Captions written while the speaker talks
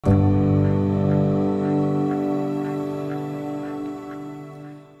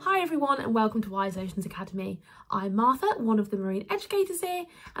everyone and welcome to WiseOceans Academy. I'm Martha, one of the marine educators here,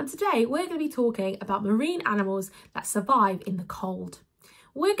 and today we're going to be talking about marine animals that survive in the cold.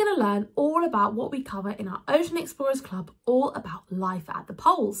 We're going to learn all about what we cover in our Ocean Explorers Club, all about life at the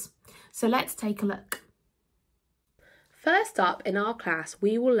poles. So let's take a look. First up in our class,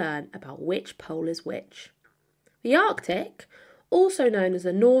 we will learn about which pole is which. The Arctic, also known as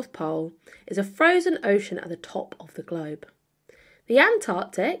the North Pole, is a frozen ocean at the top of the globe. The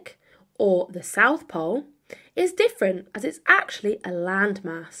Antarctic, or the South Pole, is different as it's actually a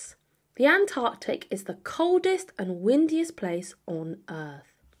landmass. The Antarctic is the coldest and windiest place on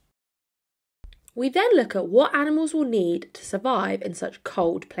Earth. We then look at what animals will need to survive in such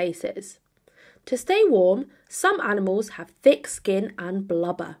cold places. To stay warm, some animals have thick skin and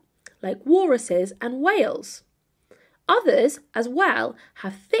blubber, like walruses and whales. Others, as well,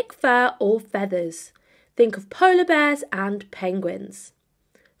 have thick fur or feathers. Think of polar bears and penguins.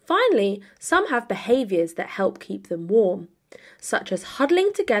 Finally, some have behaviours that help keep them warm, such as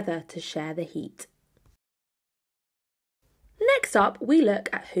huddling together to share the heat. Next up, we look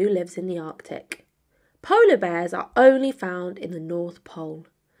at who lives in the Arctic. Polar bears are only found in the North Pole.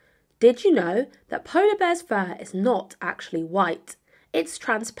 Did you know that polar bears' fur is not actually white? It's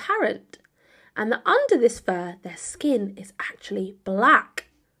transparent. And that under this fur, their skin is actually black.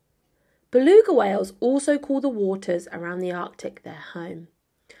 Beluga whales also call the waters around the Arctic their home.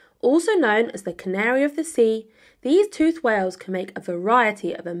 Also known as the canary of the sea, these toothed whales can make a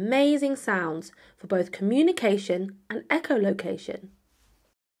variety of amazing sounds for both communication and echolocation.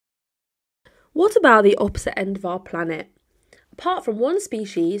 What about the opposite end of our planet? Apart from one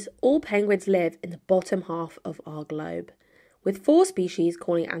species, all penguins live in the bottom half of our globe, with 4 species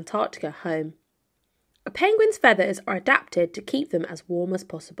calling Antarctica home. A penguin's feathers are adapted to keep them as warm as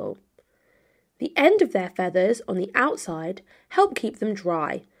possible. The end of their feathers on the outside help keep them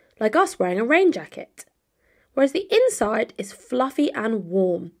dry, like us wearing a rain jacket, whereas the inside is fluffy and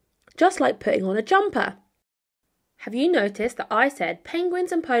warm, just like putting on a jumper. Have you noticed that I said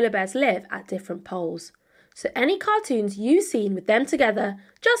penguins and polar bears live at different poles? So any cartoons you've seen with them together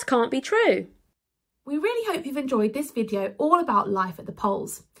just can't be true. We really hope you've enjoyed this video all about life at the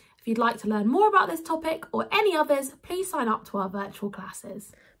poles. If you'd like to learn more about this topic or any others, please sign up to our virtual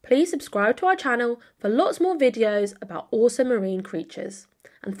classes. Please subscribe to our channel for lots more videos about awesome marine creatures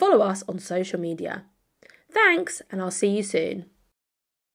and follow us on social media. Thanks, and I'll see you soon.